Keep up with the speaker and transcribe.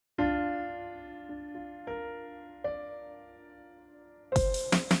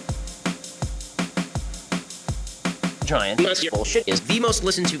Giant Bullshit is the most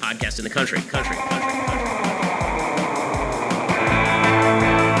listened to podcast in the country.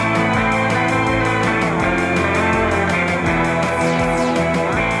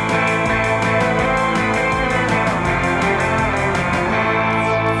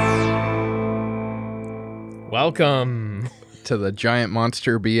 Welcome to the Giant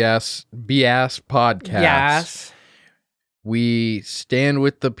Monster BS podcast. Yes. We stand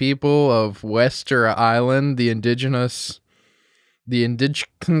with the people of Wester Island, the indigenous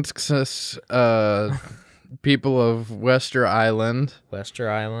people of Wester Island. Wester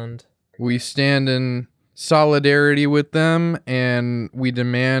Island. We stand in solidarity with them, and we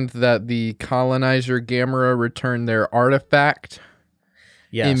demand that the colonizer Gamera return their artifact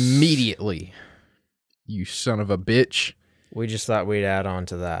immediately. You son of a bitch. We just thought we'd add on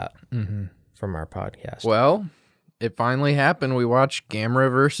to that from our podcast. Well, it finally happened. We watched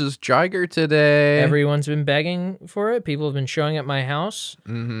Gamera versus Jiger today. Everyone's been begging for it. People have been showing up at my house.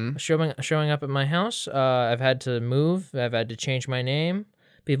 Showing up at my house. I've had to move. I've had to change my name.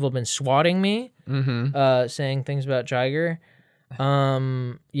 People have been swatting me, saying things about Jiger.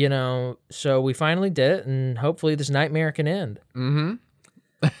 So we finally did it, and hopefully this nightmare can end.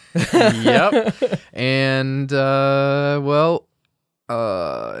 Yep. And,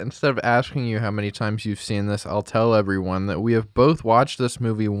 instead of asking you how many times you've seen this, I'll tell everyone that we have both watched this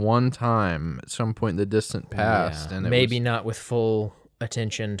movie one time at some point in the distant past. Yeah, and maybe not with full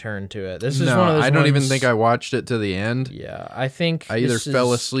attention turned to it. This is one of those I don't even ones- think I watched it to the end. Yeah, I think I either this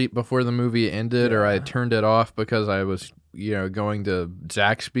fell is- asleep before the movie ended or I turned it off because I was, going to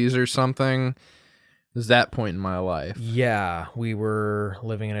Zaxby's or something. It was that point in my life. Yeah, we were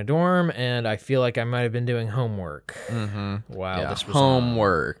living in a dorm, and I feel like I might have been doing homework. Wow, this was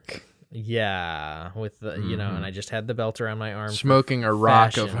homework. Yeah, with the and I just had the belt around my arm, Smoking a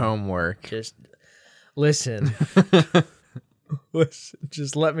rock of homework. Just listen,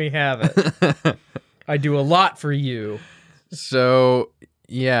 just let me have it. I do a lot for you. So,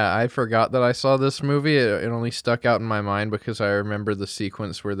 yeah, I forgot that I saw this movie. It only stuck out in my mind because I remember the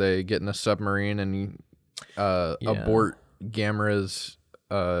sequence where they get in a submarine and abort Gamera's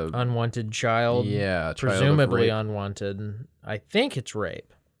Unwanted child. child of presumably rape. unwanted. I think it's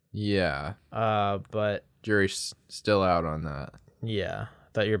rape. Yeah. But Jury's still out on that. yeah, I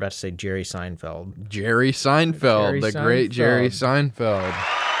thought you were about to say Jerry Seinfeld. Jerry Seinfeld, the great Jerry Seinfeld.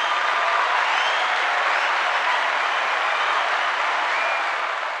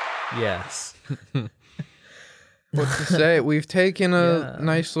 Yes. What to say? We've taken a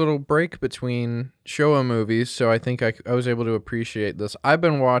nice little break between Showa movies, so I think I was able to appreciate this. I've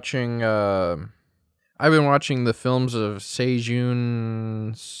been watching the films of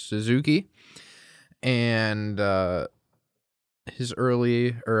Seijun Suzuki, and his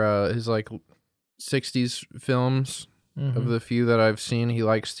early his 60s films. Of the few that I've seen, he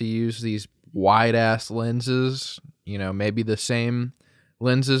likes to use these wide ass lenses. Maybe the same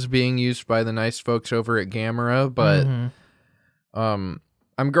lenses being used by the nice folks over at Gamera, but I'm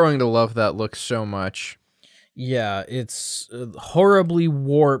growing to love that look so much. Yeah, it's horribly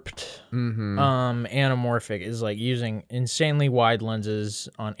warped. Anamorphic is like using insanely wide lenses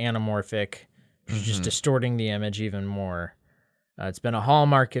on anamorphic, which is just distorting the image even more. It's been a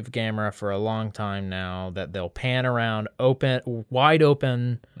hallmark of Gamera for a long time now that they'll pan around wide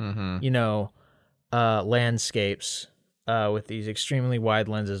open, landscapes with these extremely wide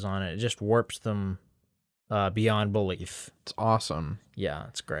lenses on it. It just warps them beyond belief. It's awesome. Yeah,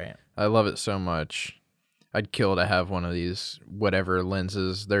 it's great. I love it so much. I'd kill to have one of these whatever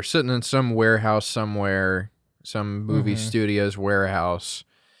lenses. They're sitting in some warehouse somewhere, some movie studio's warehouse,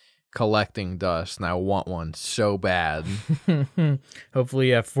 collecting dust, and I want one so bad. Hopefully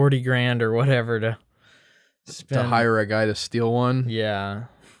you have 40 grand or whatever to spend. To hire a guy to steal one. Yeah.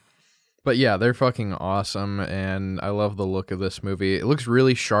 But yeah, they're fucking awesome, and I love the look of this movie. It looks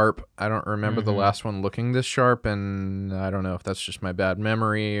really sharp. I don't remember the last one looking this sharp, and I don't know if that's just my bad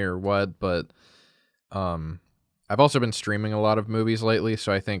memory or what, but I've also been streaming a lot of movies lately,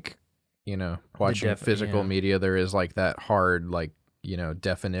 so I think, watching physical media, there is like that hard,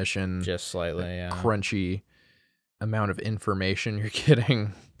 definition. Just slightly, crunchy amount of information you're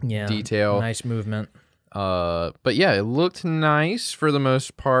getting. Yeah. Detail. Nice movement. But yeah, it looked nice for the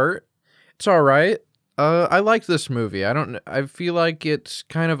most part. It's all right. I liked this movie. I feel like it's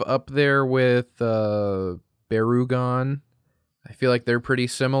kind of up there with Barugan. I feel like they're pretty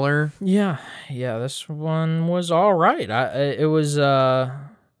similar. Yeah. This one was all right.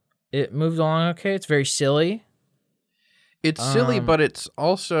 It moved along okay. It's very silly. It's silly, but it's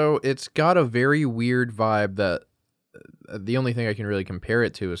got a very weird vibe that the only thing I can really compare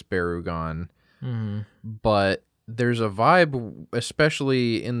it to is Barugan. Mm-hmm. But there's a vibe,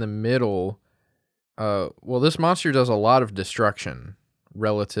 especially in the middle. Well, this monster does a lot of destruction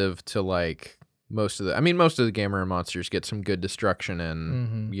relative to like most of the Gamera monsters get some good destruction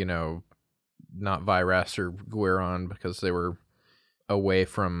in, you know, not Virus or Guiron because they were away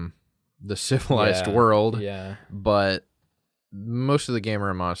from the civilized world. Yeah. But most of the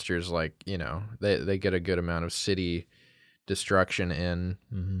Gamera monsters, like, you know, they get a good amount of city destruction in.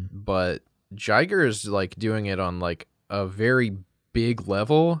 But Jiger is like doing it on like a very big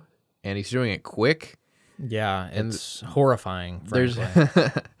level, and he's doing it quick. Yeah, it's horrifying, frankly.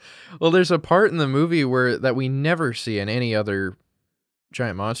 There's a part in the movie that we never see in any other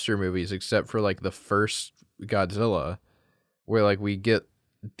giant monster movies except for like the first Godzilla, where like we get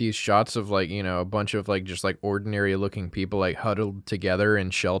these shots of like, you know, a bunch of like just like ordinary looking people like huddled together in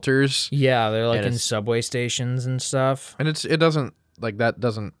shelters. Yeah, they're like in subway stations and stuff. And it doesn't like that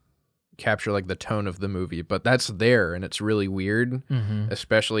doesn't capture like the tone of the movie, but that's there, and it's really weird,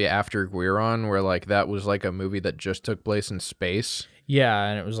 especially after Guiron, where like that was like a movie that just took place in space. Yeah,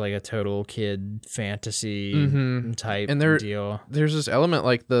 and it was like a total kid fantasy type deal. There's this element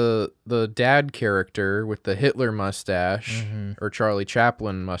like the dad character with the Hitler mustache or Charlie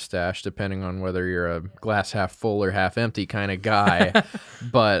Chaplin mustache, depending on whether you're a glass half full or half empty kind of guy.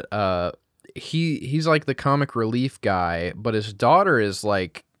 But he's like the comic relief guy, but his daughter is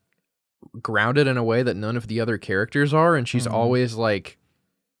like grounded in a way that none of the other characters are, and she's always like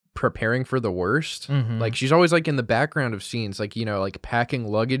preparing for the worst. Like she's always like in the background of scenes, like, you know, like packing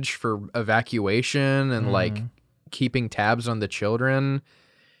luggage for evacuation and like keeping tabs on the children.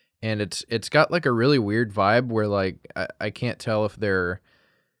 And it's got like a really weird vibe where like I can't tell if they're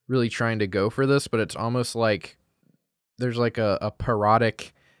really trying to go for this, but it's almost like there's like a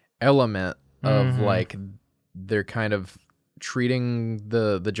parodic element of like they're kind of treating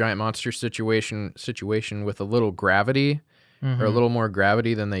the giant monster situation with a little gravity or a little more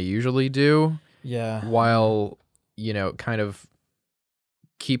gravity than they usually do. Yeah. While, you know, kind of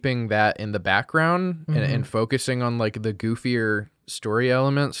keeping that in the background and focusing on like the goofier story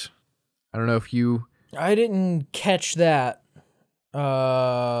elements. I don't know if I didn't catch that,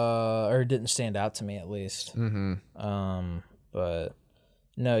 or it didn't stand out to me at least. But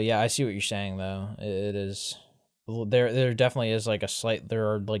no, yeah, I see what you're saying though. It is. There definitely is like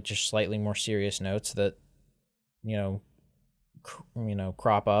there are like just slightly more serious notes that, you know,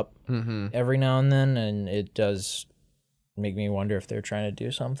 crop up every now and then, and it does make me wonder if they're trying to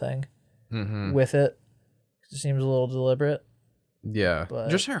do something with it. It seems a little deliberate. Yeah,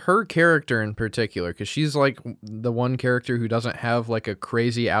 just her character in particular, because she's like the one character who doesn't have like a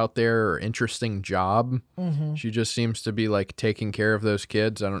crazy out there or interesting job. She just seems to be like taking care of those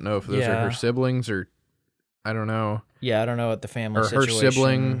kids. I don't know if those are her siblings or I don't know. Yeah, I don't know what the family or situation. Her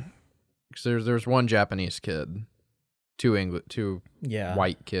sibling. Because there's one Japanese kid, two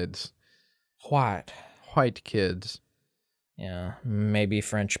white kids. White kids. Yeah, maybe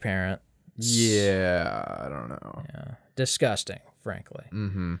French parent. Yeah, I don't know. Yeah, disgusting, frankly.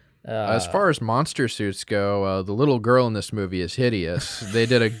 As far as monster suits go, the little girl in this movie is hideous. They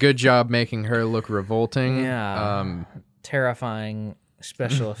did a good job making her look revolting. Yeah, terrifying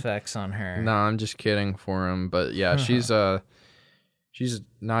special effects on her. No, I'm just kidding for him, but yeah, she's not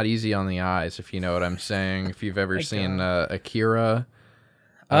easy on the eyes, if you know what I'm saying. If you've ever seen Akira.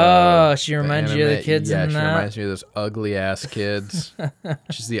 She reminds you of the kids in that? Yeah, she reminds me of those ugly ass kids.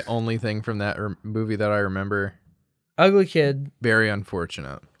 She's the only thing from that movie that I remember. Ugly kid. Very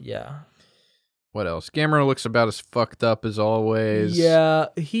unfortunate. Yeah. What else? Gamera looks about as fucked up as always. Yeah,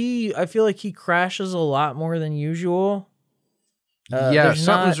 I feel like he crashes a lot more than usual. Yeah,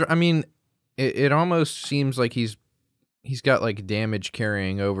 something's. I mean, it almost seems like he's got like damage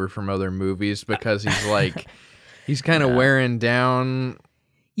carrying over from other movies because he's like he's kind of wearing down.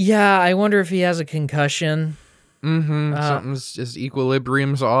 Yeah, I wonder if he has a concussion. His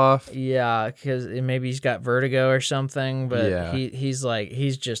equilibrium's off. Yeah, because maybe he's got vertigo or something. But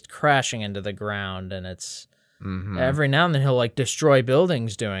he's just crashing into the ground, and it's every now and then he'll like destroy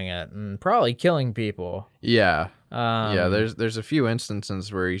buildings doing it, and probably killing people. Yeah. There's a few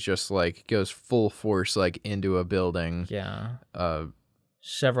instances where he's just like goes full force like into a building. Yeah.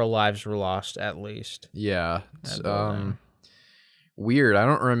 Several lives were lost at least. Yeah. Weird. I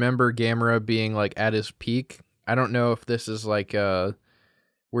don't remember Gamera being like at his peak. I don't know if this is like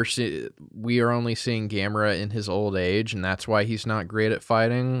we are only seeing Gamera in his old age, and that's why he's not great at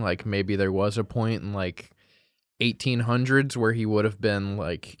fighting. Like maybe there was a point in like 1800s where he would have been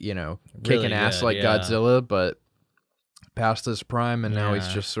like, you know, kicking really ass good, like Godzilla, but past his prime, and now he's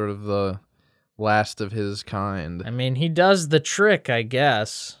just sort of the last of his kind. I mean, he does the trick, I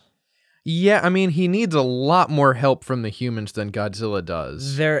guess. Yeah, I mean, he needs a lot more help from the humans than Godzilla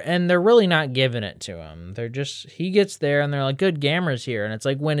does. They're really not giving it to him. He gets there and they're like, good, Gamera's here. And it's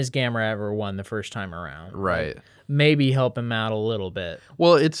like, when has Gamera ever won the first time around? Right. Like, maybe help him out a little bit.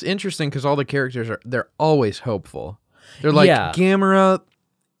 Well, it's interesting because all the characters they're always hopeful. They're like, Yeah. Gamera,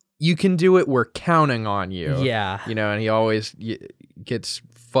 you can do it. We're counting on you. Yeah. You know, and he always gets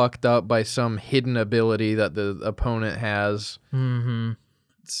fucked up by some hidden ability that the opponent has. Mm-hmm.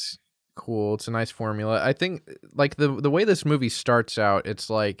 It's cool. It's a nice formula. I think like the way this movie starts out, it's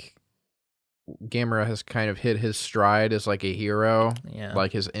like Gamera has kind of hit his stride as like a hero. Yeah.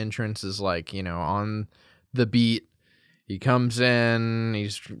 Like his entrance is like, you know, on the beat. He comes in,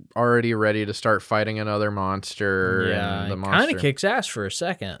 he's already ready to start fighting another monster. Yeah. And the He monster kind of kicks ass for a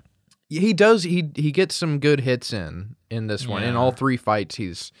second. He does. He gets some good hits in this one. In Yeah. all 3 fights,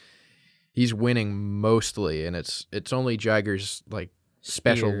 he's winning mostly, and it's only Jagger's like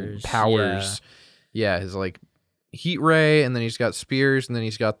special Spears, powers. Yeah, his like heat ray, and then he's got spears, and then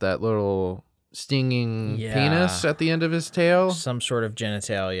he's got that little stinging Yeah. penis at the end of his tail. Some sort of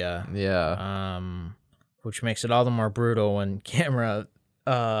genitalia. Yeah, Which makes it all the more brutal when Gamera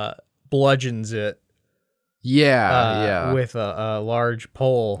bludgeons it yeah. with a large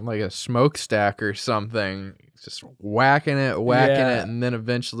pole. Like a smokestack or something. Just whacking it, Yeah. and then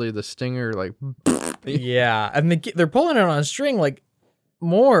eventually the stinger like. Yeah, and they're pulling it on a string like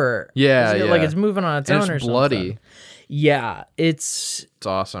more. Yeah, like yeah. it's moving on its And own or it's bloody. something. Yeah, it's It's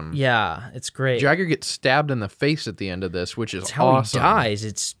awesome. it's great. Jagger gets stabbed in the face at the end of this, which is It's how awesome. he dies.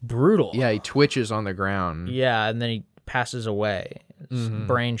 It's brutal. Yeah, he twitches on the ground. Yeah, and then he passes away. His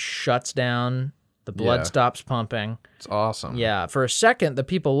brain shuts down. The blood Mm-hmm. Yeah. stops pumping. It's awesome. Yeah, for a second, the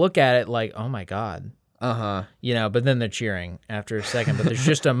people look at it like, "Oh my god," Uh-huh. but then they're cheering after a second. But there's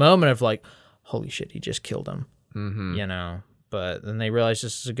just a moment of like, "Holy shit, he just killed him," Mm-hmm. But then they realize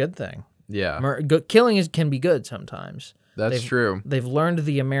this is a good thing. Yeah. Killing can be good sometimes. That's true. They've learned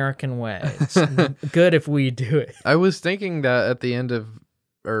the American way. It's good if we do it. I was thinking that at the end of,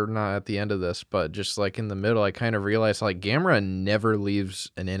 or not at the end of this, but just like in the middle, I kind of realized like Gamera never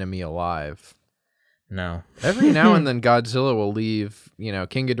leaves an enemy alive. No. Every now and then Godzilla will leave,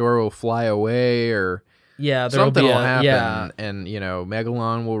 King Ghidorah will fly away or Yeah, there'll something be will a, happen yeah. and,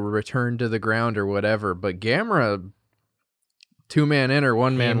 Megalon will return to the ground or whatever. But Gamera, 2-man enter,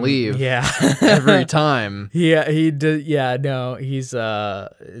 1-man leave. Yeah. Every time. Yeah, he did. Yeah, no, he's it's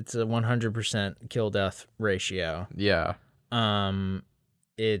a 100% kill death ratio. Yeah.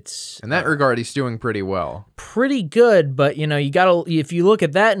 It's In that regard, he's doing pretty well. pretty good, but you gotta, if you look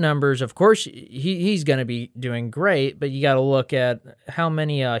at that numbers, of course he's gonna be doing great, but you gotta look at how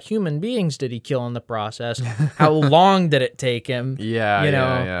many human beings did he kill in the process, how long did it take him, Yeah,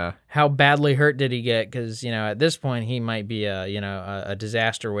 yeah. how badly hurt did he get, because at this point he might be a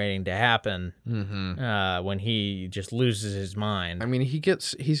disaster waiting to happen when he just loses his mind. I mean,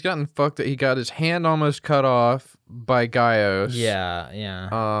 he's gotten fucked. He got his hand almost cut off by Gaios.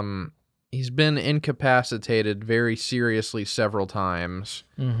 Yeah. He's been incapacitated very seriously several times.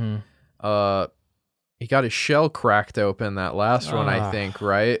 Mm-hmm. He got his shell cracked open that last one, I think,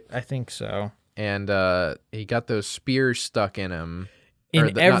 right? I think so. And he got those spears stuck in him.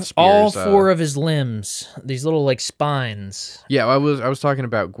 In not all spears, 4 of his limbs, these little like spines. Yeah, I was talking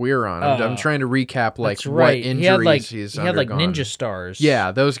about Guiron. I'm trying to recap like That's right. what injuries he he's had like undergone. ninja stars.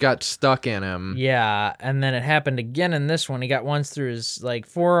 Yeah, those got stuck in him. Yeah, and then it happened again in this one. He got ones through his like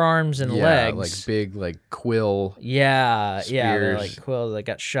forearms and Yeah, legs. like big like quill. Yeah, they're spears. like quills that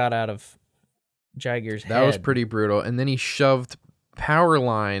got shot out of Jagger's head. That was pretty brutal. And then he shoved power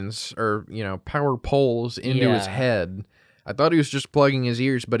lines or, power poles into his Yeah. head. I thought he was just plugging his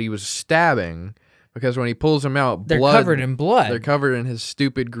ears, but he was stabbing because when he pulls them out, They're blood, covered in blood. They're covered in his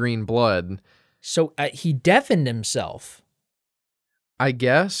stupid green blood. So he deafened himself. I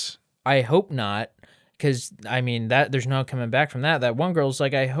guess. I hope not, because I mean that there's no coming back from that. That one girl's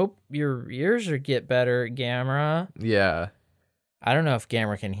like, "I hope your ears get better, Gamera." Yeah. I don't know if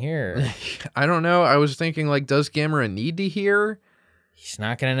Gamera can hear. I don't know. I was thinking, like, does Gamera need to hear? He's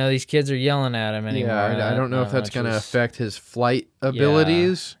not gonna know these kids are yelling at him anymore. Yeah, I don't know if that's which going to is- affect his flight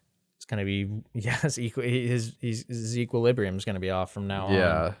abilities. It's gonna be his equilibrium is gonna be off from now on.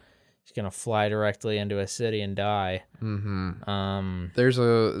 Yeah. He's gonna fly directly into a city and die. Mm-hmm. There's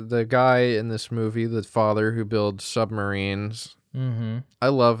the guy in this movie, the father who builds submarines. Mm-hmm. I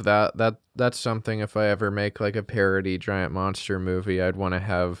love that. That's something if I ever make like a parody giant monster movie, I'd want to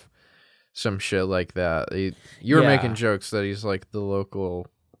have some shit like that. You were Yeah. making jokes that he's like the local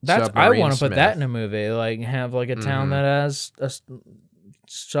I submarine want to put that smith. in a movie. Like have like a town that has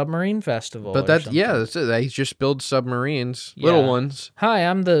submarine festival. But or that's, something. yeah, that's it. He just builds submarines, little Yeah. ones. Hi,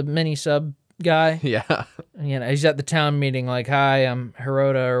 I'm the mini sub guy. Yeah. You know, he's at the town meeting like, hi, I'm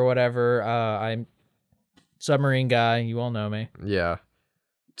Hirota or whatever. I'm submarine guy. You all know me. Yeah.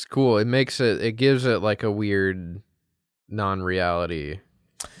 It's cool. It gives it like a weird non-reality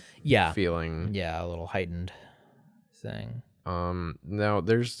Yeah. feeling. Yeah, a little heightened thing. Now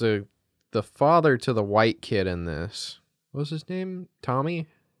there's the father to the white kid in this. What was his name? Tommy?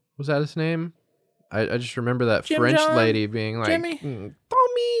 Was that his name? I just remember that Jim French John? lady being like, Jimmy?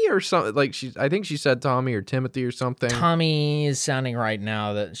 Tommy or something. Like I think she said Tommy or Timothy or something. Tommy is sounding right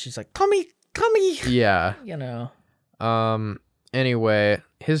now that she's like, Tommy. Yeah. You know. Anyway,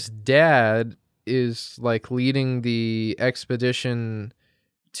 his dad is like leading the expedition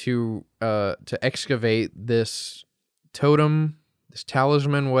to excavate this totem, this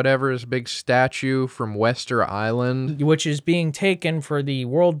talisman, whatever, this big statue from Wester Island. Which is being taken for the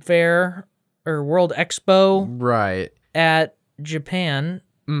World Fair or World Expo Right. at Japan.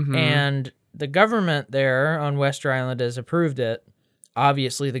 Mm-hmm. And the government there on Wester Island has approved it.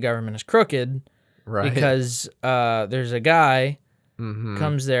 Obviously, the government is crooked Right. because there's a guy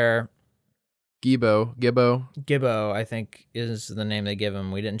comes there. Gibbo. Gibbo, I think, is the name they give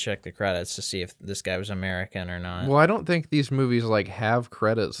him. We didn't check the credits to see if this guy was American or not. Well, I don't think these movies like have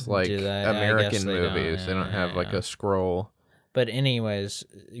credits like Do they? I guess American they don't. movies. They don't have like a scroll. But anyways,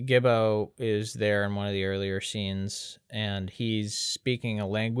 Gibbo is there in one of the earlier scenes, and he's speaking a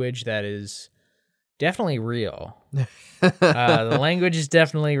language that is definitely real. The language is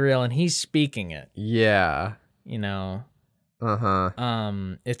definitely real, and he's speaking it. Yeah. You know. Uh-huh.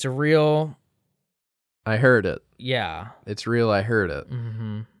 It's a real. I heard it. Yeah. It's real. I heard it.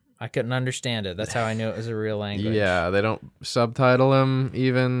 Mm-hmm. I couldn't understand it. That's how I knew it was a real language. Yeah, they don't subtitle him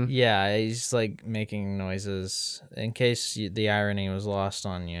even. Yeah, he's like making noises. In case the irony was lost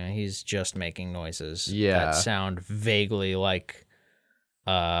on you, he's just making noises that sound vaguely like,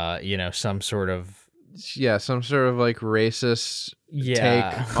 some sort of... Yeah, some sort of like racist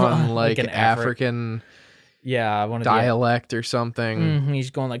Yeah. take on like an African one of dialect or something. He's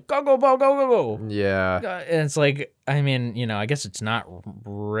going like, go, go, go, go, go, go. Yeah. And it's like, I mean, I guess it's not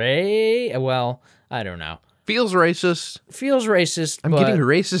well, I don't know. Feels racist. Feels racist. I'm getting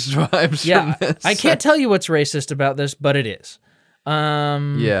racist vibes from this. I can't tell you what's racist about this, but it is.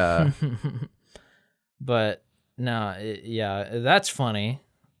 Yeah. But no, that's funny.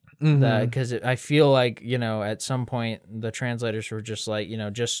 Mhm. Because I feel like, at some point the translators were just like,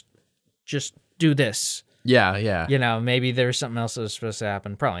 just do this. Yeah. Maybe there's something else that was supposed to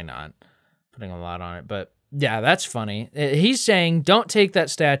happen. Probably not. Putting a lot on it, but yeah, that's funny. He's saying, don't take that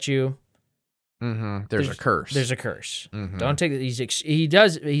statue. Mm-hmm. There's a curse. There's a curse. Mhm. Don't take it.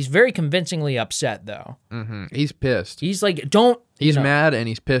 He's very convincingly upset though. Mm-hmm. He's pissed. He's like, don't. He's mad and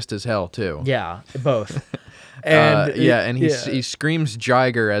he's pissed as hell too. Yeah, both. And and he screams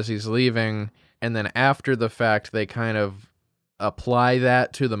Jiger as he's leaving, and then after the fact they kind of apply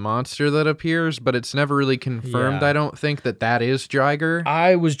that to the monster that appears, but it's never really confirmed. Yeah. I don't think that is Jiger.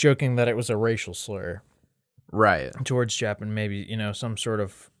 I was joking that it was a racial slur Right. towards Japan, maybe, some sort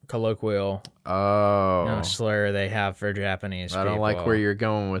of colloquial slur they have for Japanese I people. don't like where you're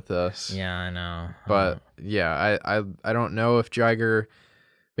going with this. Yeah, I know. But yeah, I don't know if Jiger,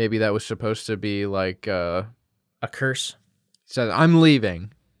 maybe that was supposed to be like a curse. Says I'm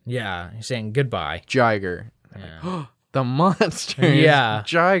leaving. Yeah, he's saying goodbye. Jiger. Yeah. The monster. Yeah. Is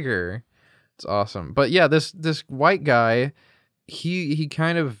Jiger. It's awesome. But yeah, this white guy, he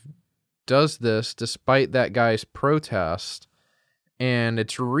kind of does this despite that guy's protest, and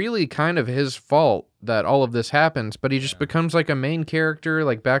it's really kind of his fault that all of this happens, but he just becomes like a main character,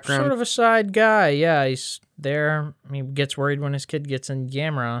 like background. Sort of a side guy. Yeah, he's there. He gets worried when his kid gets in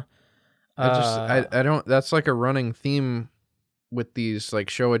Gamera. I don't, that's like a running theme with these like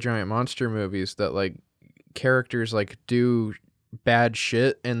Showa Giant Monster movies, that like characters like do bad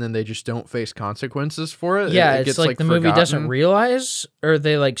shit and then they just don't face consequences for it. Yeah, it it's like the movie doesn't forgotten. realize, or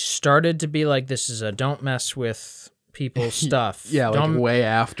they like started to be like, this is a don't mess with people's stuff. Yeah, like way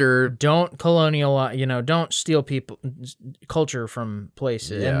after. Don't colonialize, don't steal people culture from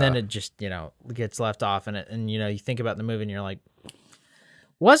places. And then Yeah. it just, gets left off in it. And, you think about the movie and you're like,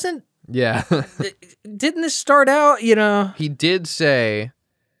 Yeah. didn't this start out, He did say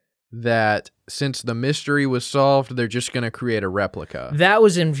that since the mystery was solved, they're just going to create a replica. That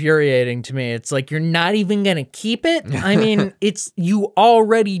was infuriating to me. It's like, you're not even going to keep it? I mean, you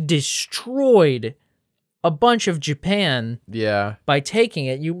already destroyed a bunch of Japan Yeah. by taking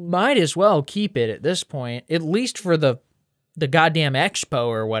it. You might as well keep it at this point, at least for the the goddamn expo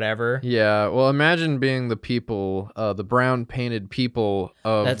or whatever. Yeah, well, imagine being the people, the brown painted people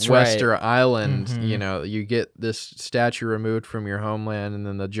of That's Wester right. Island. You know, you get this statue removed from your homeland, and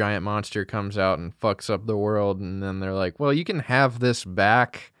then the giant monster comes out and fucks up the world, and then they're like, "Well, you can have this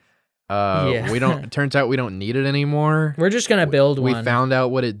back. Yeah. We don't. It turns out we don't need it anymore. We're just gonna build We one. found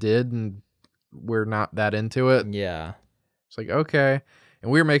out what it did, and we're not that into it." Yeah. It's like, okay.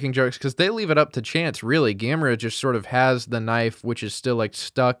 And we were making jokes because they leave it up to chance, really. Gamera just sort of has the knife, which is still like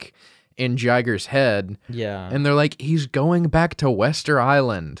stuck in Jiger's head. Yeah. And they're like, he's going back to Wester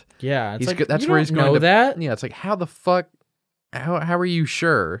Island. Yeah. It's He's like, go- that's you where don't he's going know to. that? Yeah, it's like, how the fuck? How are you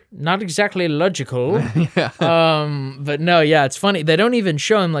sure? Not exactly logical. Yeah. But no, yeah, it's funny. They don't even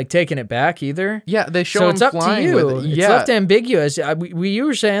show him like taking it back either. Yeah, they show So him it's up to flying you. with it. It's Yeah. left ambiguous. You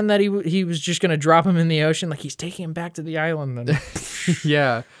were saying that he was just gonna drop him in the ocean, like he's taking him back to the island. Then.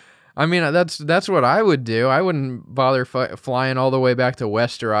 Yeah. I mean, that's what I would do. I wouldn't bother flying all the way back to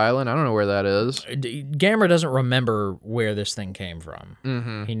Wester Island. I don't know where that is. Gamera doesn't remember where this thing came from.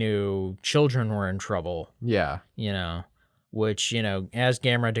 Mm-hmm. He knew children were in trouble. Yeah. You know, which as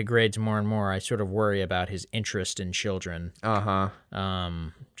Gamera degrades more and more, I sort of worry about his interest in children. Uh-huh.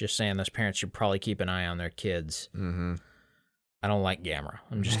 Just saying, those parents should probably keep an eye on their kids. Mm-hmm. I don't like Gamera.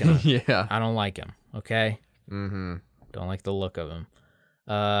 I'm just gonna. Yeah. I don't like him. Okay. Mm-hmm. Don't like the look of him.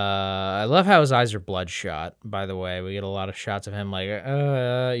 I love how his eyes are bloodshot. By the way, we get a lot of shots of him like,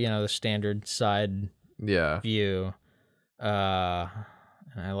 the standard side Yeah. view. And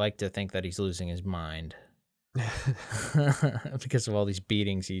I like to think that he's losing his mind because of all these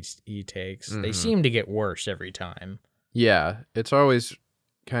beatings he takes. They seem to get worse every time. Yeah, it's always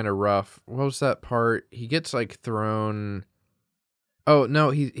kind of rough. What was that part? He gets like thrown. Oh no,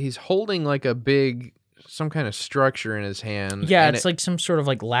 he's holding like some kind of structure in his hand. Yeah, and it's like some sort of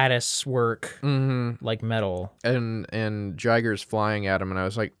like lattice work, Mm-hmm. like metal. And Jiger's flying at him, and I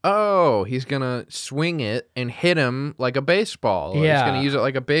was like, oh, he's gonna swing it and hit him like a baseball. Yeah. He's gonna use it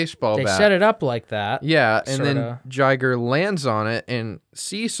like a baseball They bat. set it up like that. Yeah, and then sorta. Jiger lands on it and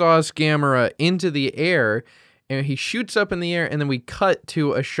seesaws Gamera into the air, and he shoots up in the air, and then we cut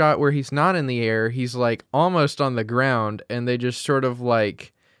to a shot where he's not in the air. He's like almost on the ground, and they just sort of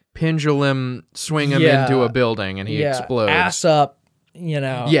like pendulum swing him Yeah. into a building, and he explodes. Ass up,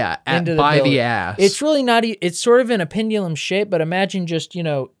 Yeah, into by building. the ass. It's really not. It's sort of in a pendulum shape, but imagine just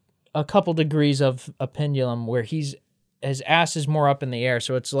a couple degrees of a pendulum where his ass is more up in the air.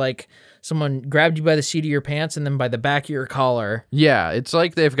 So it's like someone grabbed you by the seat of your pants and then by the back of your collar. Yeah, it's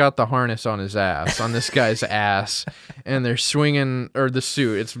like they've got the harness on his ass, on this guy's ass, and they're swinging, or the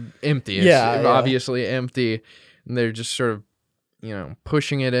suit. It's empty. It's obviously empty, and they're just sort of,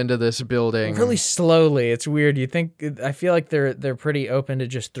 pushing it into this building. Really slowly. It's weird. I feel like they're pretty open to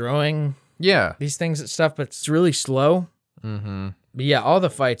just throwing these things at stuff, but it's really slow. Mm-hmm. But yeah, all the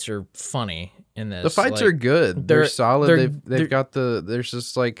fights are funny in this. The fights are good. They're solid. they're- They've got there's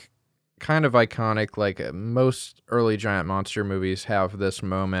this like kind of iconic, like most early giant monster movies have this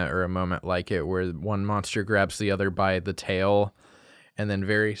moment or a moment like it where one monster grabs the other by the tail and then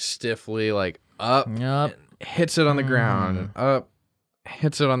very stiffly like up, Yep. hits it on the ground, up,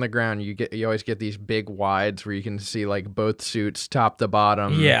 hits it on the ground. You always get these big wides where you can see like both suits top to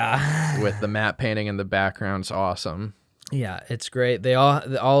bottom. Yeah. With the matte painting in the background. It's awesome. Yeah, it's great. They all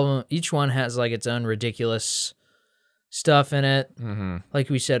of them, each one has like its own ridiculous stuff in it. Mm-hmm. Like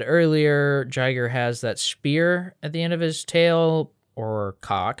we said earlier, Jiger has that spear at the end of his tail or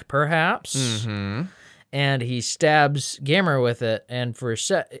cock, perhaps. Mm-hmm. And he stabs Gamera with it, and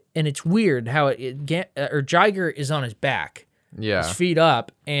and it's weird how Jiger is on his back, Yeah. his feet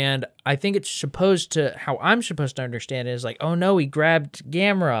up, and I think it's how I'm supposed to understand it is like, oh no, he grabbed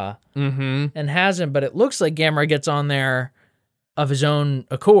Gamera Mm-hmm. and hasn't, but it looks like Gamera gets on there of his own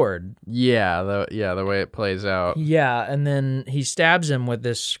accord. Yeah, the way it plays out. Yeah, and then he stabs him with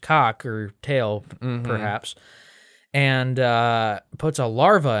this cock or tail, perhaps, and puts a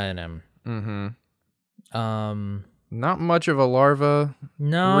larva in him. Mm-hmm. Not Not much of a larva,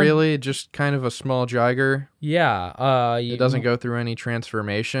 no, really, just kind of a small Jiger. Yeah, It doesn't go through any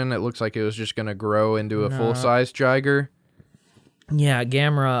transformation. It looks like it was just going to grow into a full-size Jiger. Yeah,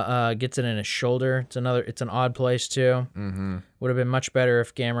 Gamera gets it in his shoulder. It's an odd place too. Mm-hmm. Would have been much better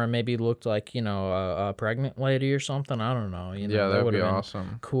if Gamera maybe looked like a pregnant lady or something. I don't know. Yeah, that would be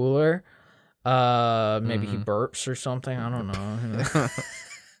awesome. Cooler. Maybe he burps or something. I don't know.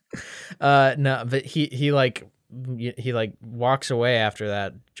 No, but he walks away after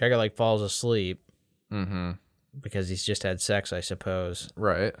that. Jiger falls asleep Mm-hmm. because he's just had sex, I suppose.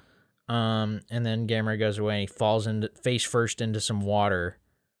 Right. And then Gamera goes away and he falls face first into some water.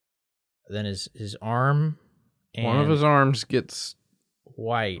 Then his arm One of his arms gets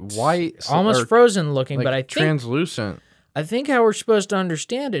white, or, almost frozen looking, like, but I think translucent. I think how we're supposed to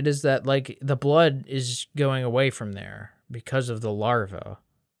understand it is that like the blood is going away from there because of the larva.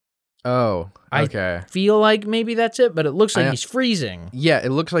 Oh, okay. I feel like maybe that's it, but it looks like he's freezing. Yeah, it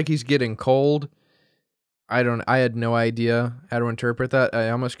looks like he's getting cold. I had no idea how to interpret that. I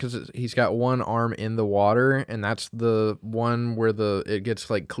almost, because he's got one arm in the water, and that's the one where it gets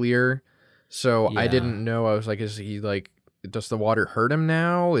like clear. So I didn't know. I was like, is he like, does the water hurt him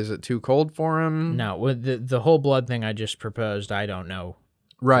now? Is it too cold for him? No, with the whole blood thing I just proposed, I don't know.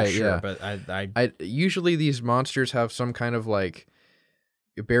 Right, for sure, yeah. But I usually these monsters have some kind of like,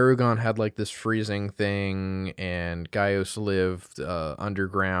 Barugon had like this freezing thing, and Gaius lived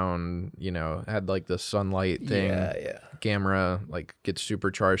underground, had like the sunlight thing. Yeah. Gamera like gets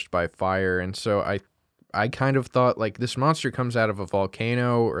supercharged by fire, and so I kind of thought like this monster comes out of a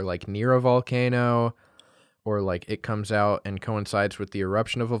volcano or like near a volcano, or like it comes out and coincides with the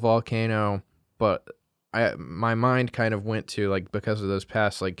eruption of a volcano. But my mind kind of went to like, because of those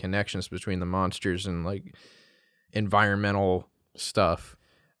past like connections between the monsters and like environmental stuff,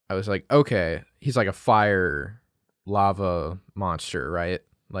 I was like, okay, he's like a fire lava monster, right?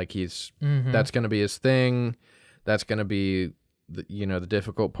 Like that's going to be his thing. That's going to be the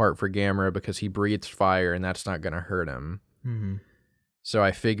difficult part for Gamera, because he breathes fire and that's not going to hurt him. Mm-hmm. So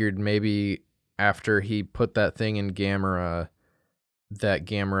I figured maybe after he put that thing in Gamera, that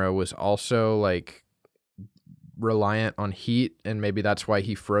Gamera was also like reliant on heat, and maybe that's why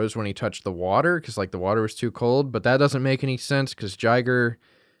he froze when he touched the water, because like the water was too cold. But that doesn't make any sense, because Jiger,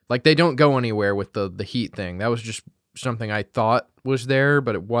 like, they don't go anywhere with the heat thing. That was just something I thought was there,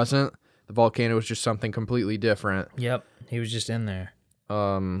 but it wasn't. The volcano was just something completely different. Yep, he was just in there.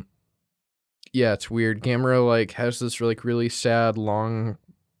 Yeah, it's weird. Gamera like has this like really sad long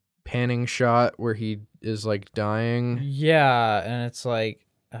panning shot where he is like dying. Yeah, and it's like,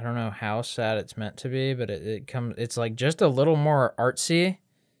 I don't know how sad it's meant to be, but it's like just a little more artsy.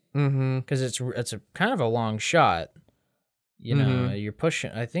 Mm-hmm. Because it's a kind of a long shot. You're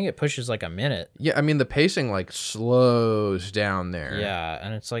pushing. I think it pushes like a minute. Yeah, I mean the pacing like slows down there. Yeah,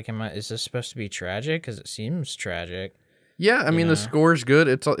 and it's like, is this supposed to be tragic? Because it seems tragic. Yeah, I mean the score's good.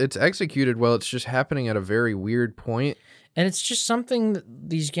 It's executed well. It's just happening at a very weird point. And it's just something that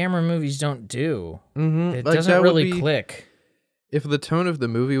these Gamera movies don't do. Mm-hmm. It like, doesn't really click. If the tone of the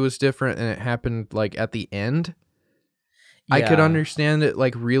movie was different and it happened like at the end, I could understand it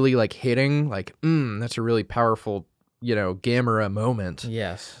like really like hitting like, that's a really powerful, Gamera moment.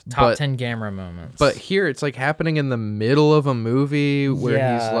 Yes. Top 10 Gamera moments. But here it's like happening in the middle of a movie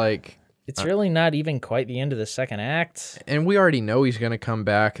where he's like, it's really not even quite the end of the second act. And we already know he's going to come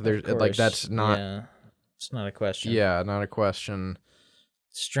back. There's like, that's not. Yeah. It's not a question. Yeah, not a question.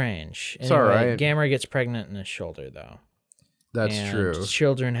 Strange. It's all right. Gamera gets pregnant in his shoulder, though. That's true.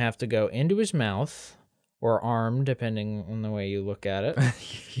 Children have to go into his mouth or arm, depending on the way you look at it.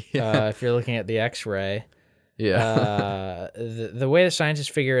 If you're looking at the X-ray. Yeah. The way the scientists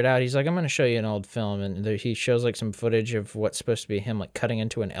figure it out, he's like, I'm going to show you an old film, and he shows like some footage of what's supposed to be him like cutting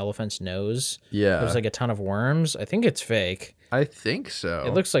into an elephant's nose. Yeah. There's like a ton of worms. I think it's fake. I think so.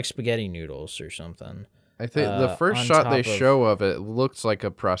 It looks like spaghetti noodles or something. I think the first shot they show of it looks like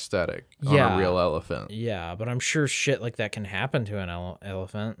a prosthetic on a real elephant. Yeah, but I'm sure shit like that can happen to an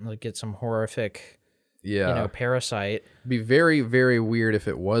elephant. Like, get some horrific, parasite. It'd be very, very weird if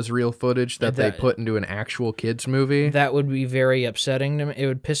it was real footage that they put into an actual kids movie. That would be very upsetting to me. It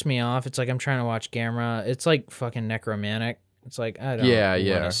would piss me off. It's like I'm trying to watch Gamera. It's like fucking necromantic. It's like, I don't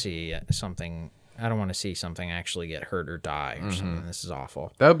want to see something. I don't want to see something actually get hurt or die or something. This is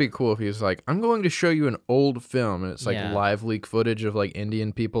awful. That would be cool if he was like, I'm going to show you an old film, and it's like live leak footage of like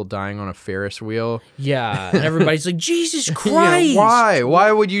Indian people dying on a Ferris wheel. Yeah, and everybody's like, Jesus Christ! Why?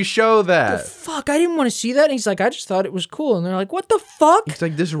 Why would you show that? The fuck? I didn't want to see that. And he's like, I just thought it was cool. And they're like, what the fuck? It's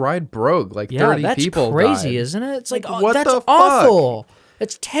like, this ride broke. Like 30 people that's crazy, died. Isn't it? It's like, what that's the fuck? awful.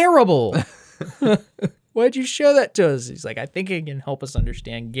 It's terrible. Why'd you show that to us? He's like, I think it can help us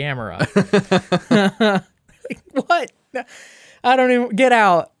understand Gamera. Like, what? I don't even... Get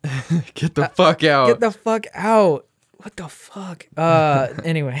out. Get the fuck out. Get the fuck out. What the fuck?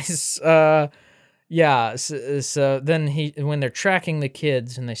 Anyways, yeah. So then when they're tracking the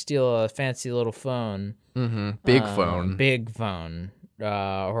kids and they steal a fancy little phone. Mm-hmm. Big phone.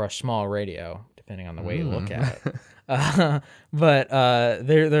 Or a small radio, depending on the way you look at it. But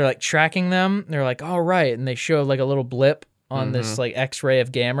they're like tracking them. They're like, all right. And they show like a little blip on this like X-ray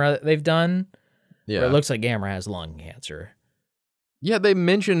of Gamera that they've done. Yeah. Where it looks like Gamera has lung cancer. Yeah, they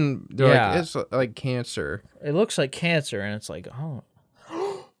mention like it's like cancer. It looks like cancer, and it's like, oh,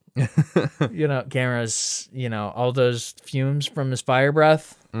 Gamera's, all those fumes from his fire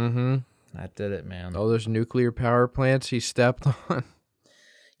breath. Mm-hmm. That did it, man. All those nuclear power plants he stepped on.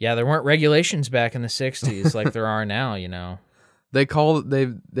 Yeah, there weren't regulations back in the 60s like there are now, They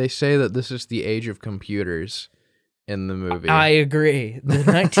say that this is the age of computers in the movie. I agree. The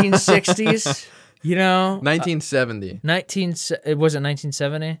 1960s, 1970. Was it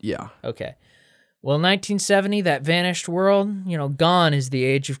 1970? Yeah. Okay. Well, 1970, that vanished world, gone is the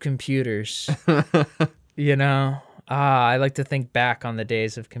age of computers. I like to think back on the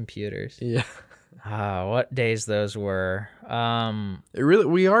days of computers. Yeah. What days those were.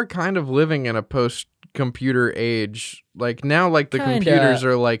 We are kind of living in a post-computer age. Like now, the computers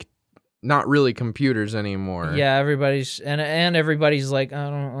are not really computers anymore. Yeah, everybody's like, I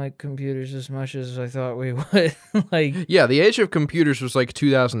don't like computers as much as I thought we would. Yeah, the age of computers was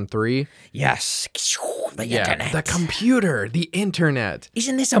 2003. Yes. The internet. The computer, the internet.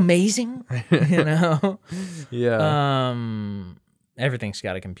 Isn't this amazing? Yeah. Everything's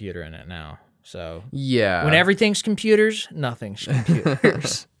got a computer in it now. So yeah, when everything's computers, nothing's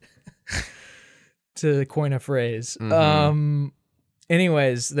computers. To coin a phrase. Mm-hmm.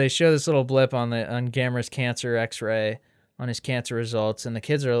 Anyways, they show this little blip on Gamera's cancer X-ray on his cancer results, and they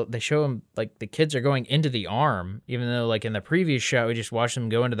show him the kids are going into the arm, even though in the previous shot we just watched them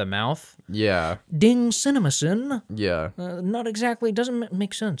go into the mouth. Yeah. Ding CinemaSin. Yeah. Not exactly. Doesn't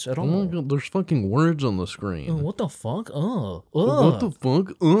make sense at all. Oh my God, there's fucking words on the screen. What the fuck? What the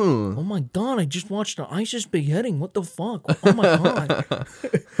fuck? Oh my God! I just watched an ISIS beheading. What the fuck? Oh my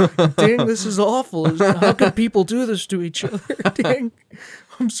God! Dang, this is awful. How can people do this to each other? Dang,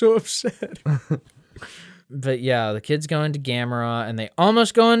 I'm so upset. But yeah, the kids go into Gamera, and they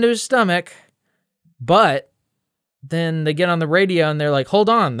almost go into his stomach, but then they get on the radio, and they're like, hold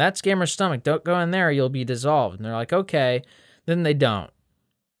on, that's Gamera's stomach. Don't go in there, you'll be dissolved. And they're like, okay. Then they don't.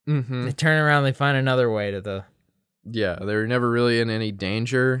 Mm-hmm. They turn around, they find another way to the... Yeah, they were never really in any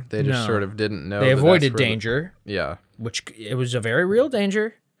danger. They just sort of didn't know. They avoided danger. Yeah. Which, it was a very real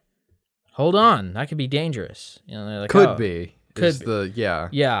danger. Hold on, that could be dangerous. They're like, could be. Yeah,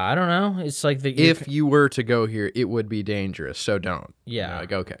 I don't know. It's like if you were to go here, it would be dangerous, so don't. Yeah.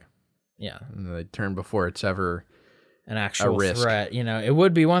 Okay. Yeah. And they turn before it's ever an actual risk. threat. It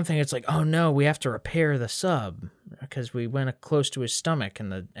would be one thing. It's like, oh no, we have to repair the sub because we went close to his stomach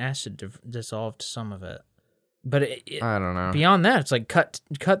and the acid dissolved some of it. But I don't know. Beyond that, it's like cut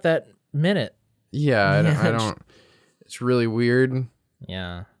that minute. Yeah, I don't. It's really weird.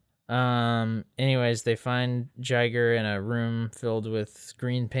 Yeah. Anyways, they find Jiger in a room filled with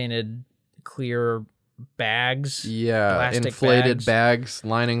green painted clear bags. Yeah, inflated bags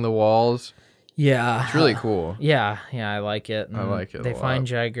lining the walls. Yeah. It's really cool. Yeah, I like it. I like it. They find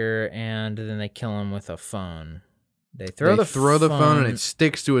Jiger and then they kill him with a phone. They throw the phone and it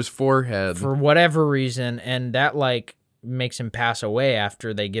sticks to his forehead for whatever reason, and that makes him pass away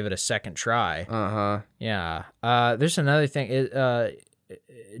after they give it a second try. Uh-huh. Yeah. There's another thing.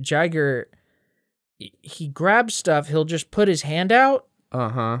 Jiger, he grabs stuff. He'll just put his hand out.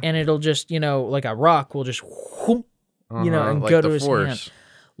 Uh-huh. And it'll just, like a rock will just, whoop, and go to his hand.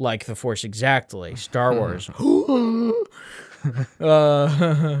 Like the Force, exactly. Star Wars.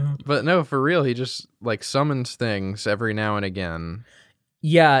 But no, for real, he just summons things every now and again.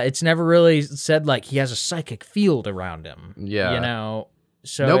 Yeah, it's never really said he has a psychic field around him. Yeah.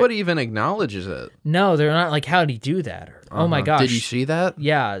 So nobody even acknowledges it. No, they're not how'd he do that? Or, oh my gosh. Did you see that?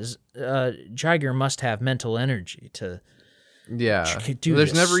 Yeah, Jiger must have mental energy to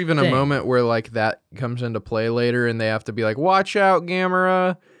There's never even a moment where that comes into play later and they have to be watch out,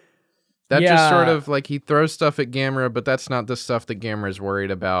 Gamera. That just sort of he throws stuff at Gamera, but that's not the stuff that Gamera's worried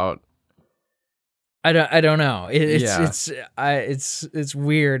about. I don't know. It's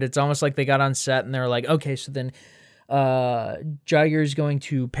weird. It's almost like they got on set and they're like, okay, so then Jiger's going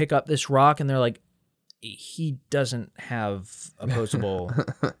to pick up this rock, and they're like, he doesn't have opposable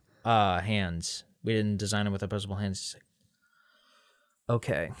hands. We didn't design him with opposable hands.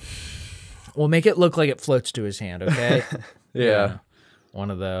 Okay. We'll make it look like it floats to his hand, okay? Yeah.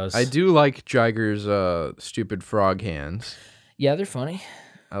 One of those. I do like Jiger's stupid frog hands. Yeah, they're funny.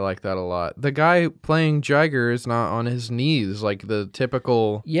 I like that a lot. The guy playing Jiger is not on his knees like the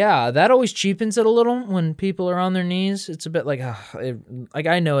typical... Yeah, that always cheapens it a little when people are on their knees. It's a bit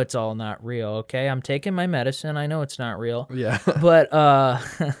I know it's all not real, okay? I'm taking my medicine. I know it's not real. Yeah. But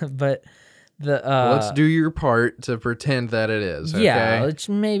let's do your part to pretend that it is, okay? Yeah, let's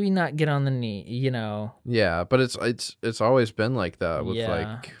maybe not get on the knee, Yeah, but it's always been like that with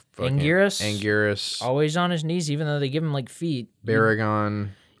Anguirus. Always on his knees, even though they give him feet.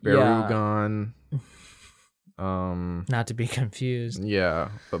 Barugon. Not to be confused. Yeah,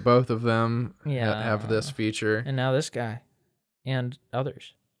 but both of them Yeah. have this feature. And now this guy. And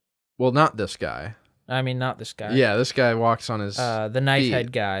others. Well, not this guy. I mean, not this guy. Yeah, this guy walks on his the knife feet.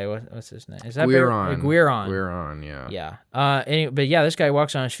 head guy. What's his name? Is that Guiron. Guiron. Yeah. Yeah. Anyway, but yeah, this guy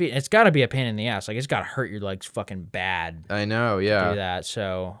walks on his feet. It's got to be a pain in the ass. Like, it's got to hurt your legs fucking bad I know, to do yeah. that.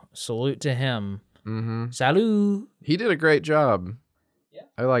 So, salute to him. Mm-hmm. Salut. He did a great job. Yeah.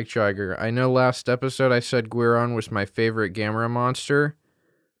 I like Jiger. I know last episode I said Guiron was my favorite Gamera monster,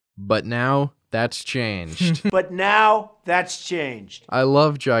 but now that's changed. But now that's changed. I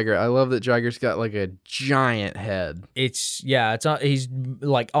love Jiger. I love that Jiger's got like a giant head. It's he's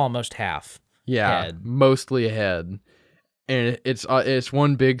like almost half. Yeah, Head. mostly a head. And it's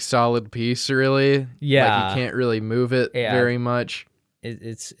one big solid piece, really. Yeah. Like you can't really move it Yeah. very much.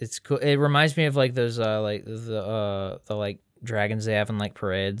 It's cool. It reminds me of like those like the like dragons they have in like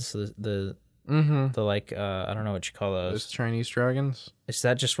parades. The like I don't know what you call Those those. Chinese dragons. Is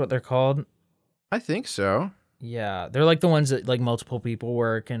that just what they're called? I think so. Yeah, they're like the ones that like multiple people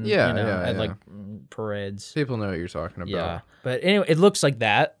work and Yeah, you know, yeah, at yeah. like parades. People know what you're talking about. Yeah, but anyway, it looks like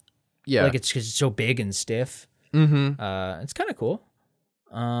that. Yeah. Like it's because it's so big and stiff. Mm-hmm. It's kind of cool.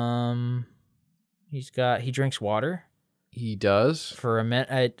 He drinks water He does. for a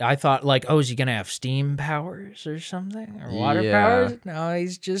minute. I thought like, oh, is he gonna have steam powers or something or water Yeah. powers? No,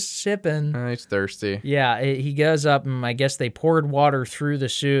 he's just sipping. He's thirsty. Yeah, he goes up and I guess they poured water through the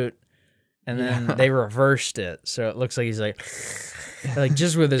suit and then they reversed it. So it looks like he's like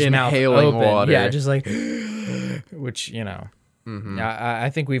just with his mouth Inhaling open. water. Yeah, just like, which, you know, Mm-hmm. I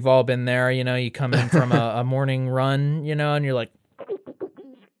think we've all been there. You know, you come in from a morning run, you know, and you're like,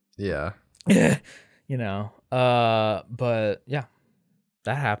 Yeah. you know, but yeah,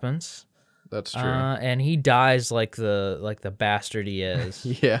 that happens. That's true. And he dies like the bastard he is.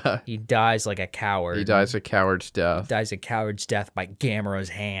 yeah. He dies like a coward. He dies a coward's death. Dies a coward's death by Gamera's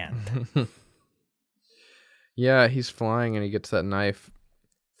hand. Yeah, he's flying and he gets that knife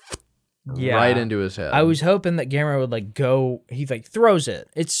Yeah. right into his head. I was hoping that Gamera would like go. He like throws it.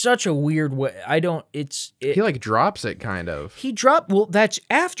 It's such a weird way. He like drops it kind of. He dropped. Well, that's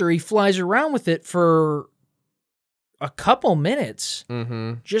after he flies around with it for a couple minutes,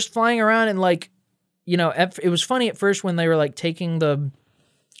 Mm-hmm. just flying around and like, you know, it was funny at first when they were like taking the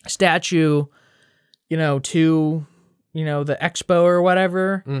statue, you know, to, you know, the expo or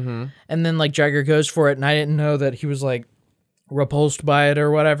whatever, Mm-hmm. and then like Jiger goes for it, and I didn't know that he was like repulsed by it or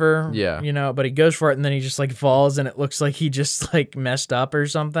whatever. Yeah. You know, but he goes for it and then he just like falls and it looks like he just like messed up or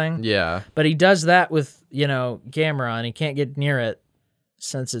something. Yeah. But he does that with, you know, Gamera and he can't get near it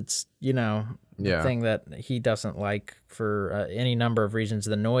since it's, you know, the Yeah. thing that he doesn't like for any number of reasons.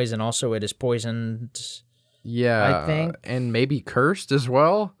 The noise and also it is poisoned. Yeah. I think- And maybe cursed as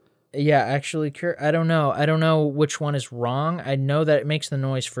well. Yeah, actually, I don't know. I don't know which one is wrong. I know that it makes the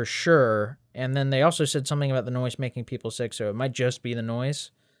noise for sure. And then they also said something about the noise making people sick, so it might just be the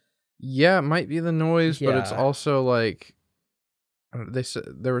noise. Yeah, it might be the noise, but it's Yeah. also like they said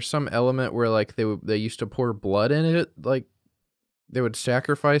there was some element where like they used to pour blood in it, like they would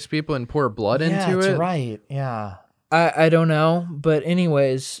sacrifice people and pour blood into it. right. Yeah. I don't know, but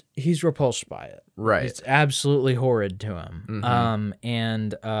anyways, he's repulsed by it. Right. It's absolutely horrid to him. Mhm.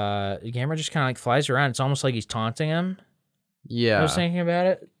 And Gamera just kind of like flies around. It's almost like he's taunting him. I Yeah. was thinking about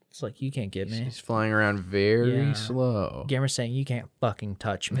it. It's like, you can't get me. He's flying around very Yeah. slow. Gamera's saying, you can't fucking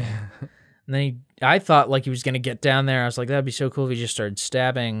touch me. And then I thought like he was going to get down there. I was like, that'd be so cool if he just started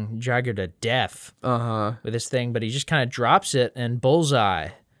stabbing Jiger to death Uh-huh. with this thing. But he just kind of drops it and bullseye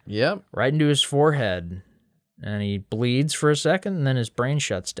Yep. right into his forehead. And he bleeds for a second and then his brain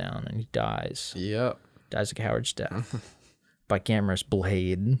shuts down and he dies. Yep. Dies a coward's death by Gamera's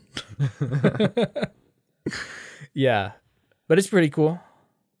blade. Yeah. But it's pretty cool.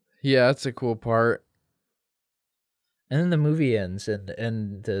 Yeah, that's a cool part. And then the movie ends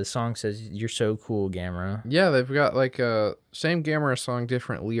and the song says, "You're so cool, Gamera." Yeah, they've got like a same Gamera song,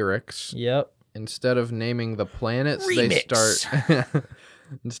 different lyrics. Yep. Instead of naming the planets, they Remix. start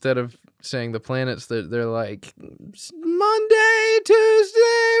instead of saying the planets, they're like Monday,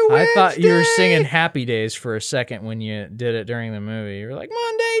 Tuesday, Wednesday. I thought you were singing Happy Days for a second when you did it during the movie. You were like,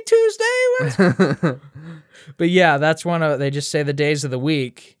 Monday, Tuesday, Wednesday. But yeah, that's one of, they just say the days of the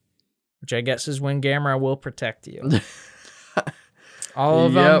week, which I guess is when Gamera will protect you. All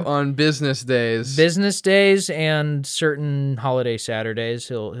of Yep, them. on business days. Business days and certain holiday Saturdays,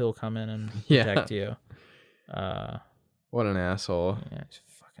 he'll come in and Yeah. protect you. What an asshole. Yeah, he's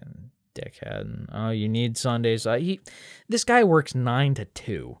a fucking dickhead. And, oh, you need Sundays. This guy works 9 to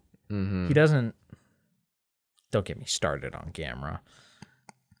 2. Mm-hmm. He doesn't. Don't get me started on Gamera.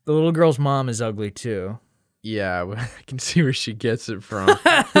 The little girl's mom is ugly too. Yeah, I can see where she gets it from.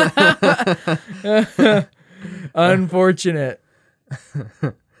 Unfortunate.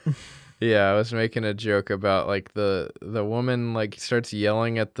 Yeah, I was making a joke about like the woman like starts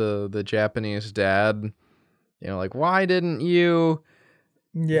yelling at the Japanese dad, like why didn't you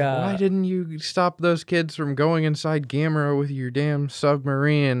stop those kids from going inside Gamera with your damn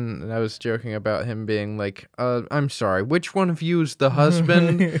submarine? And I was joking about him being like, I'm sorry, which one of you is the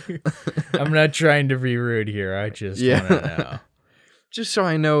husband? I'm not trying to be rude here. I just want to know. Just so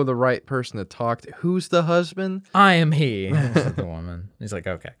I know the right person to talk to. Who's the husband? I am he. This is the woman. He's like,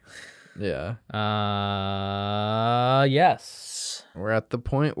 okay. Yeah. Yes. We're at the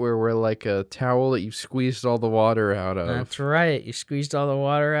point where we're like a towel that you squeezed all the water out of. That's right. You squeezed all the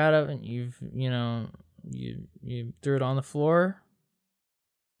water out of it, and you threw it on the floor.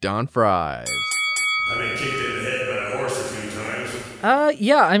 Don Fries. I've been kicked in the head by a horse a few times.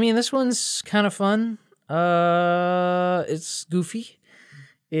 Yeah, I mean, this one's kind of fun. It's goofy.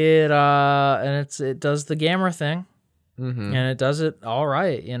 It does the Gamera thing, and it does it all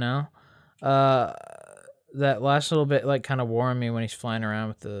right, that last little bit like kind of wore on me when he's flying around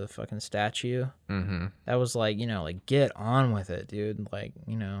with the fucking statue. That was like, like get on with it, dude. Like,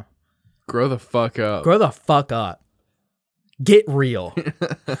 Grow the fuck up. Grow the fuck up. Get real.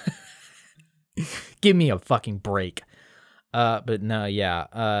 Give me a fucking break. But no,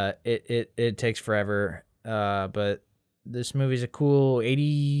 yeah. It takes forever. But this movie's a cool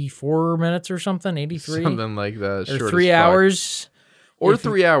 84 minutes or something, 83. Something like that. Or short 3 as fuck. hours. Or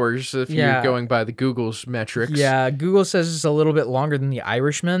 3 hours if Yeah. you're going by the Google's metrics. Yeah, Google says it's a little bit longer than The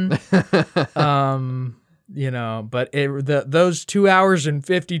Irishman. But those 2 hours and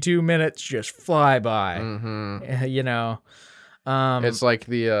 52 minutes just fly by. It's like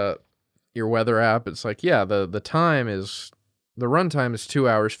the your weather app. It's like, yeah, the runtime is 2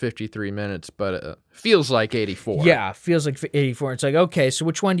 hours 53 minutes, but it feels like 84. Yeah, feels like 84. It's like, okay, so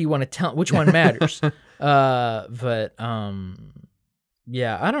which one do you want to tell? Which one matters?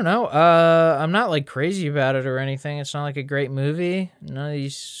 Yeah, I don't know. I'm not like crazy about it or anything. It's not like a great movie. None of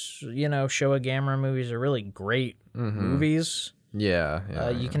these, Showa Gamera movies are really great movies.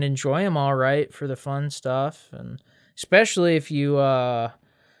 Yeah. You can enjoy them all right for the fun stuff, and especially if you, are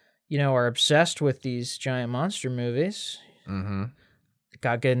obsessed with these giant monster movies.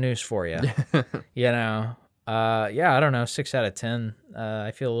 Got good news for you. Yeah, I don't know. 6 out of 10.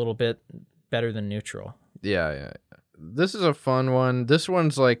 I feel a little bit better than neutral. Yeah. This is a fun one. This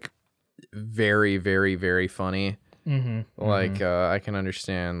one's like very, very, very funny. I can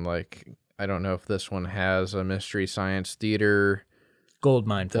understand. Like, I don't know if this one has a Mystery Science Theater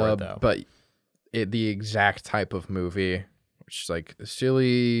Goldmine for it though, but the exact type of movie, which is like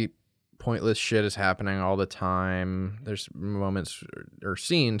silly, pointless shit is happening all the time. There's moments or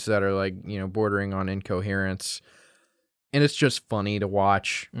scenes that are like, bordering on incoherence. And it's just funny to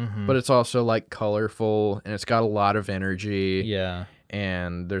watch, but it's also like colorful and it's got a lot of energy. Yeah.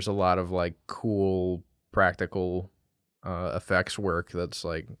 And there's a lot of like cool practical effects work that's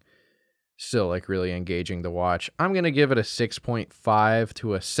like still like really engaging to watch. I'm going to give it a 6.5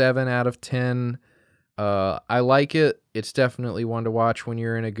 to a 7 out of 10. I like it. It's definitely one to watch when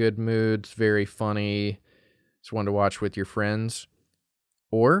you're in a good mood. It's very funny. It's one to watch with your friends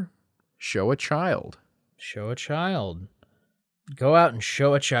or show a child. Show a child. Go out and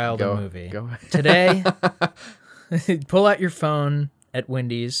show a child a movie. Go. Today, pull out your phone at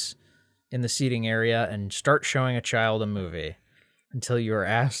Wendy's in the seating area and start showing a child a movie until you are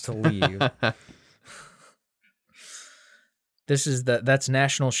asked to leave. That's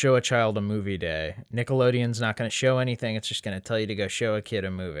National Show a Child a Movie Day. Nickelodeon's not going to show anything. It's just going to tell you to go show a kid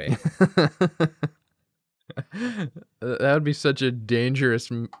a movie. That would be such a dangerous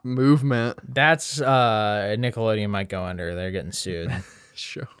movement. That's Nickelodeon might go under. They're getting sued.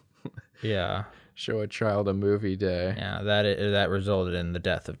 Show a child a movie day. Yeah, that resulted in the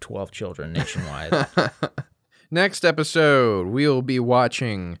death of 12 children nationwide. Next episode, we'll be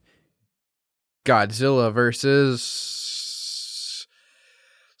watching Godzilla versus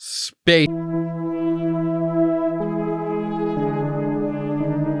Space.